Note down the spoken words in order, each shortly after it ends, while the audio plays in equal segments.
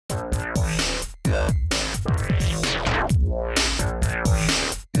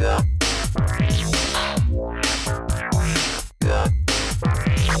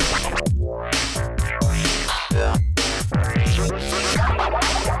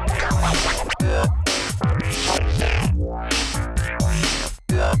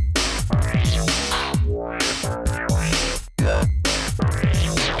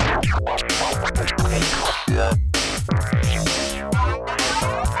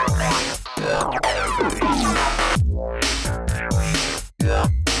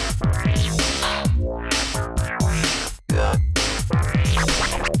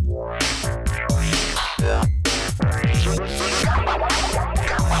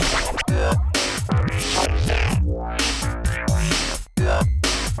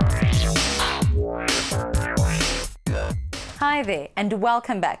Hi there and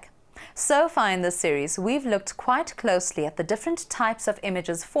welcome back. So far in this series, we've looked quite closely at the different types of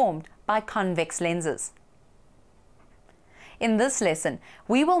images formed by convex lenses. In this lesson,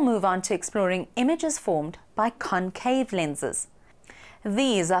 we will move on to exploring images formed by concave lenses.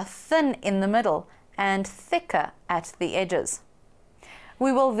 These are thin in the middle and thicker at the edges.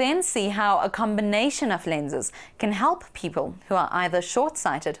 We will then see how a combination of lenses can help people who are either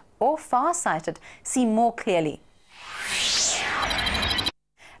short-sighted or far-sighted see more clearly.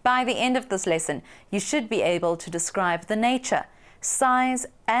 By the end of this lesson, you should be able to describe the nature, size,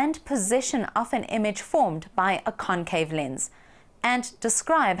 and position of an image formed by a concave lens, and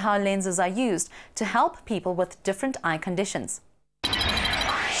describe how lenses are used to help people with different eye conditions.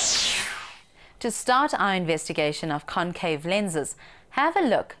 To start our investigation of concave lenses, have a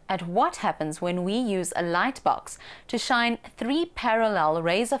look at what happens when we use a light box to shine 3 parallel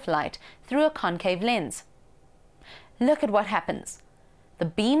rays of light through a concave lens. Look at what happens. The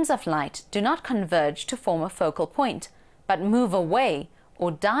beams of light do not converge to form a focal point, but move away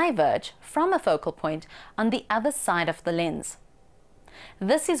or diverge from a focal point on the other side of the lens.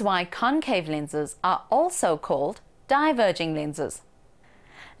 This is why concave lenses are also called diverging lenses.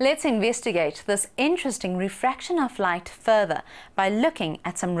 Let's investigate this interesting refraction of light further by looking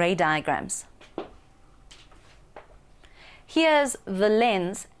at some ray diagrams. Here's the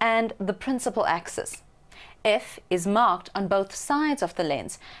lens and the principal axis. F is marked on both sides of the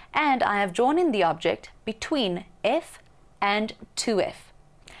lens, and I have drawn in the object between F and 2F.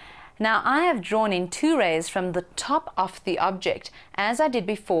 Now I have drawn in 2 rays from the top of the object, as I did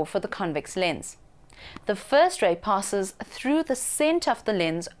before for the convex lens. The first ray passes through the center of the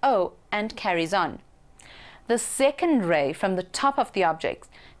lens O and carries on. The second ray from the top of the object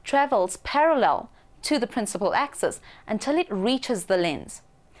travels parallel to the principal axis until it reaches the lens.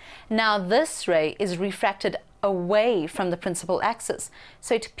 Now this ray is refracted away from the principal axis,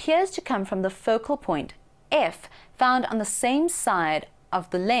 so it appears to come from the focal point F found on the same side of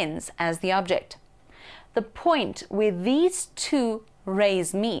the lens as the object. The point where these 2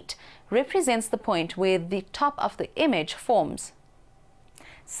 rays meet represents the point where the top of the image forms.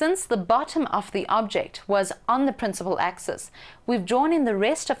 Since the bottom of the object was on the principal axis, we've drawn in the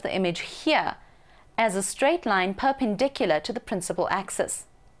rest of the image here as a straight line perpendicular to the principal axis.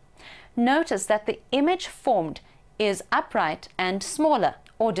 Notice that the image formed is upright and smaller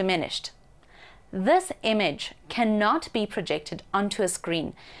or diminished. This image cannot be projected onto a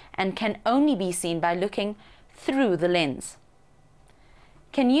screen and can only be seen by looking through the lens.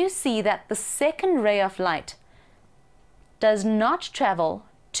 Can you see that the second ray of light does not travel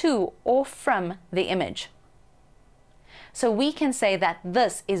to or from the image? So we can say that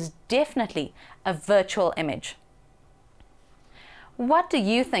this is definitely a virtual image. What do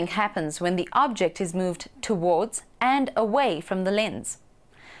you think happens when the object is moved towards and away from the lens?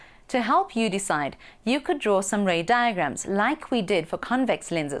 To help you decide, you could draw some ray diagrams like we did for convex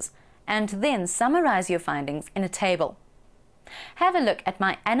lenses, and then summarize your findings in a table. Have a look at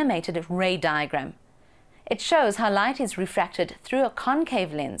my animated ray diagram. It shows how light is refracted through a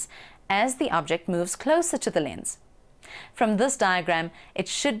concave lens as the object moves closer to the lens. From this diagram, it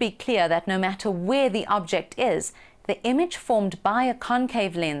should be clear that no matter where the object is, the image formed by a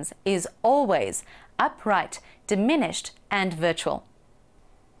concave lens is always upright, diminished, and virtual.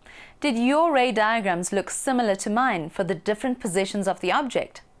 Did your ray diagrams look similar to mine for the different positions of the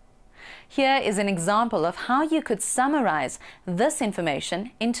object? Here is an example of how you could summarize this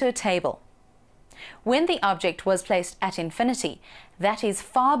information into a table. When the object was placed at infinity, that is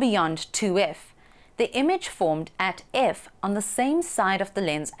far beyond 2F, the image formed at F on the same side of the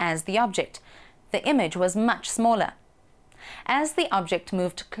lens as the object. The image was much smaller. As the object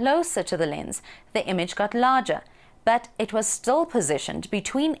moved closer to the lens, the image got larger, but it was still positioned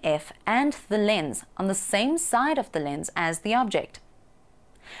between F and the lens on the same side of the lens as the object.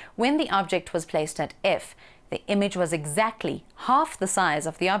 When the object was placed at F, the image was exactly half the size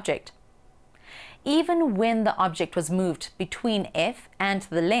of the object. Even when the object was moved between F and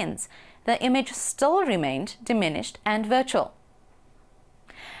the lens, the image still remained diminished and virtual.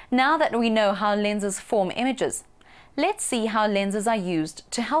 Now that we know how lenses form images, let's see how lenses are used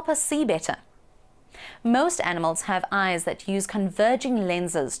to help us see better. Most animals have eyes that use converging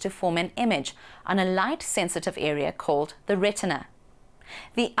lenses to form an image on a light-sensitive area called the retina.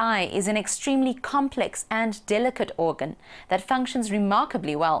 The eye is an extremely complex and delicate organ that functions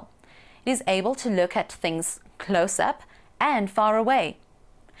remarkably well. It is able to look at things close up and far away.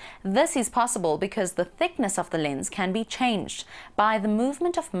 This is possible because the thickness of the lens can be changed by the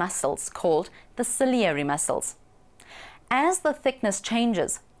movement of muscles called the ciliary muscles. As the thickness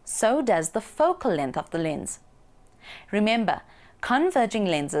changes, so does the focal length of the lens. Remember, converging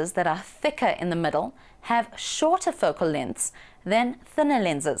lenses that are thicker in the middle have shorter focal lengths than thinner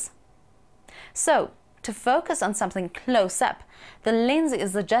lenses. So, to focus on something close up, the lens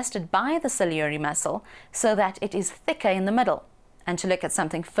is adjusted by the ciliary muscle so that it is thicker in the middle. And to look at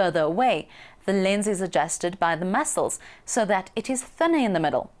something further away, the lens is adjusted by the muscles so that it is thinner in the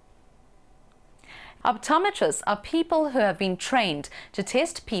middle. Optometrists are people who have been trained to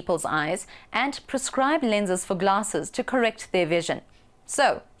test people's eyes and prescribe lenses for glasses to correct their vision.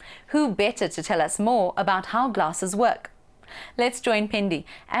 So, who better to tell us more about how glasses work? Let's join Pindi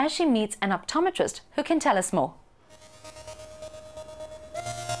as she meets an optometrist who can tell us more.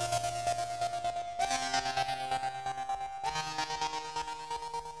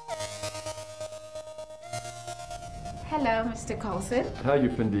 Hello, Mr. Coulson. How are you,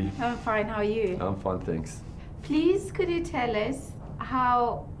 Pindi? I'm fine, how are you? I'm fine, thanks. Please, could you tell us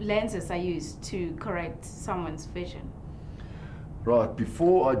how lenses are used to correct someone's vision? Right,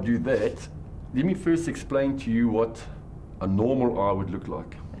 before I do that, let me first explain to you what a normal eye would look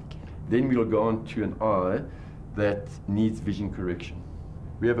like. Okay. Then we'll go on to an eye that needs vision correction.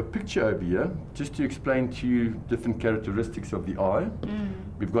 We have a picture over here, just to explain to you different characteristics of the eye.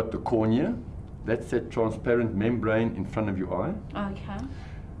 We've got the cornea. That's that transparent membrane in front of your eye. Okay.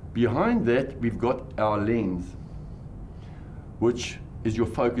 Behind that, we've got our lens, which is your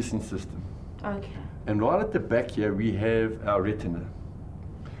focusing system. Okay. And right at the back here, we have our retina.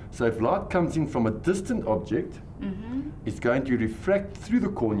 So if light comes in from a distant object, it's going to refract through the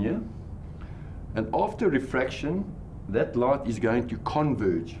cornea, and after refraction, that light is going to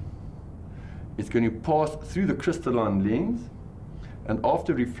converge. It's going to pass through the crystalline lens, and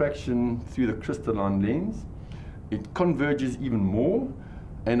after refraction through the crystalline lens, it converges even more,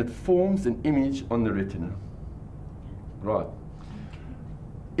 and it forms an image on the retina. Right.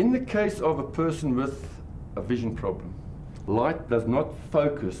 In the case of a person with a vision problem, light does not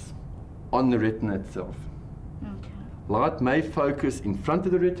focus on the retina itself. Okay. Light may focus in front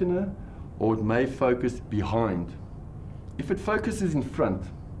of the retina, or it may focus behind. If it focuses in front,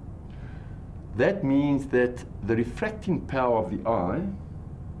 that means that the refracting power of the eye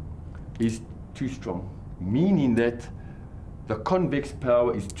is too strong, meaning that the convex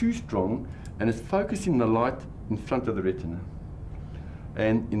power is too strong and it's focusing the light in front of the retina.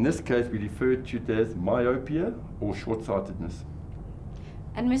 And in this case, we refer to it as myopia or short-sightedness.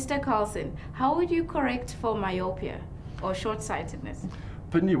 And Mr. Coulson, how would you correct for myopia or short-sightedness?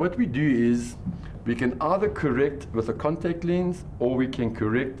 Pindi, what we do is we can either correct with a contact lens or we can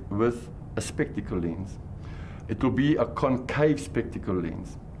correct with a spectacle lens. It will be a concave spectacle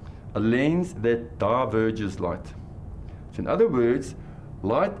lens, a lens that diverges light. So in other words,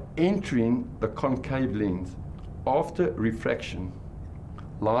 light entering the concave lens after refraction,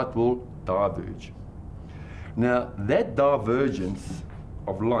 light will diverge. Now that divergence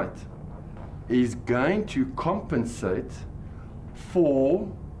of light is going to compensate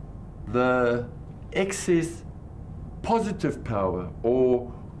for the excess positive power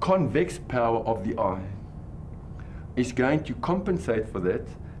or convex power of the eye. It's going to compensate for that,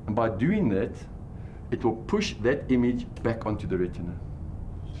 and by doing that, it will push that image back onto the retina.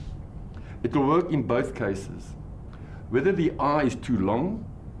 It will work in both cases, whether the eye is too long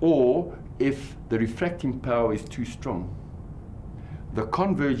or if the refracting power is too strong. The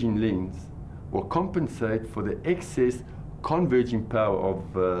converging lens will compensate for the excess converging power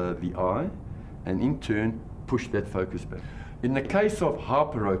of the eye, and in turn push that focus back. In the case of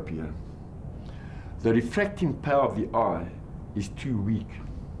hyperopia, the refracting power of the eye is too weak.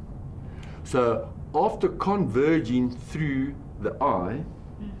 So after converging through the eye,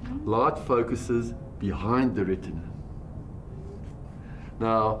 light focuses behind the retina.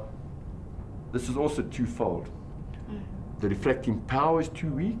 Now, this is also twofold. The refracting power is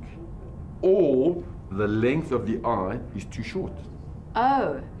too weak, or the length of the eye is too short.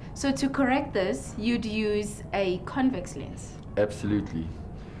 Oh, so to correct this, you'd use a convex lens? Absolutely.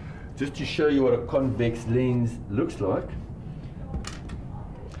 Just to show you what a convex lens looks like.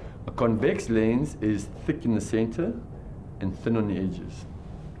 A convex lens is thick in the center and thin on the edges.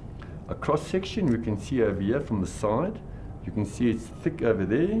 A cross section we can see over here from the side. You can see it's thick over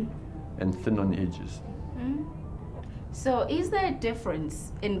there and thin on the edges. So is there a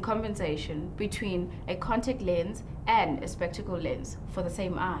difference in compensation between a contact lens and a spectacle lens for the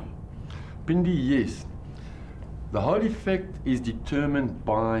same eye? Pindi, yes. The whole effect is determined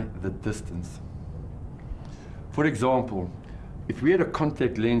by the distance. For example, if we had a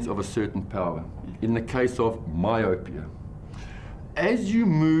contact lens of a certain power, in the case of myopia, as you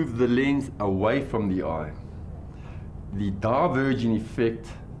move the lens away from the eye, the diverging effect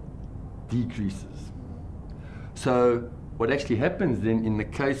decreases. So what actually happens then in the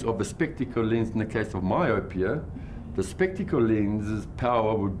case of a spectacle lens, in the case of myopia, the spectacle lens's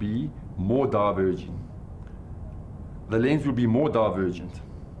power would be more diverging. The lens will be more divergent.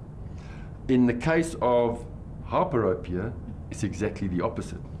 In the case of hyperopia, it's exactly the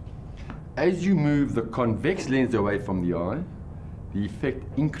opposite. As you move the convex lens away from the eye, the effect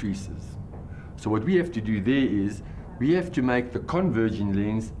increases. So what we have to do there is, we have to make the converging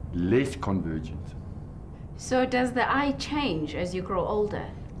lens less convergent. So does the eye change as you grow older?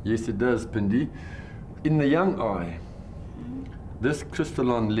 Yes, it does, Pindi. In the young eye, this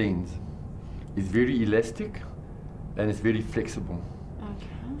crystalline lens is very elastic and it's very flexible.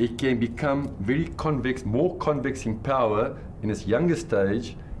 Okay. It can become very convex, more convex in power in its younger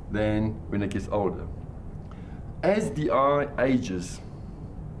stage than when it gets older. As the eye ages,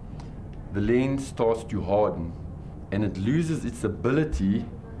 the lens starts to harden and it loses its ability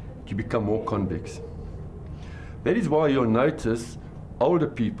to become more convex. That is why you'll notice older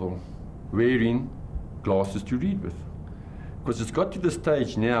people wearing glasses to read with. Because it's got to the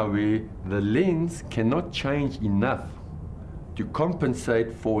stage now where the lens cannot change enough to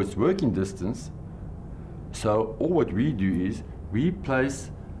compensate for its working distance. So all what we do is we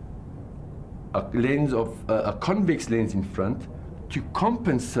place a lens of a convex lens in front to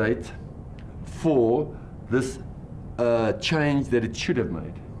compensate for this change that it should have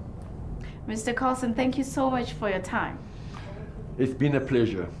made. Mr. Carlson, thank you so much for your time. It's been a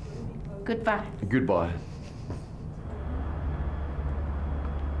pleasure. Goodbye. Goodbye.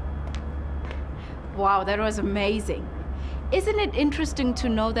 Wow, that was amazing. Isn't it interesting to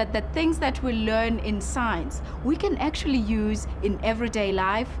know that the things that we learn in science, we can actually use in everyday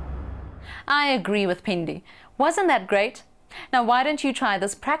life? I agree with Pindi. Wasn't that great? Now why don't you try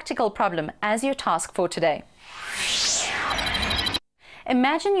this practical problem as your task for today?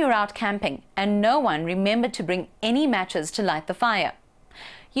 Imagine you're out camping and no one remembered to bring any matches to light the fire.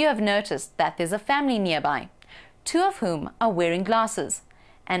 You have noticed that there's a family nearby, two of whom are wearing glasses,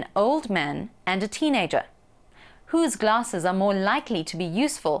 an old man and a teenager. Whose glasses are more likely to be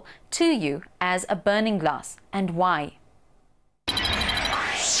useful to you as a burning glass, and why?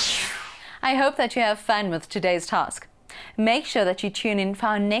 I hope that you have fun with today's task. Make sure that you tune in for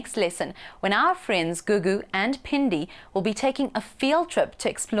our next lesson when our friends Gugu and Pindi will be taking a field trip to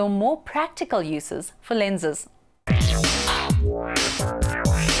explore more practical uses for lenses.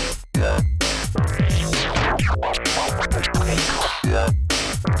 Yeah.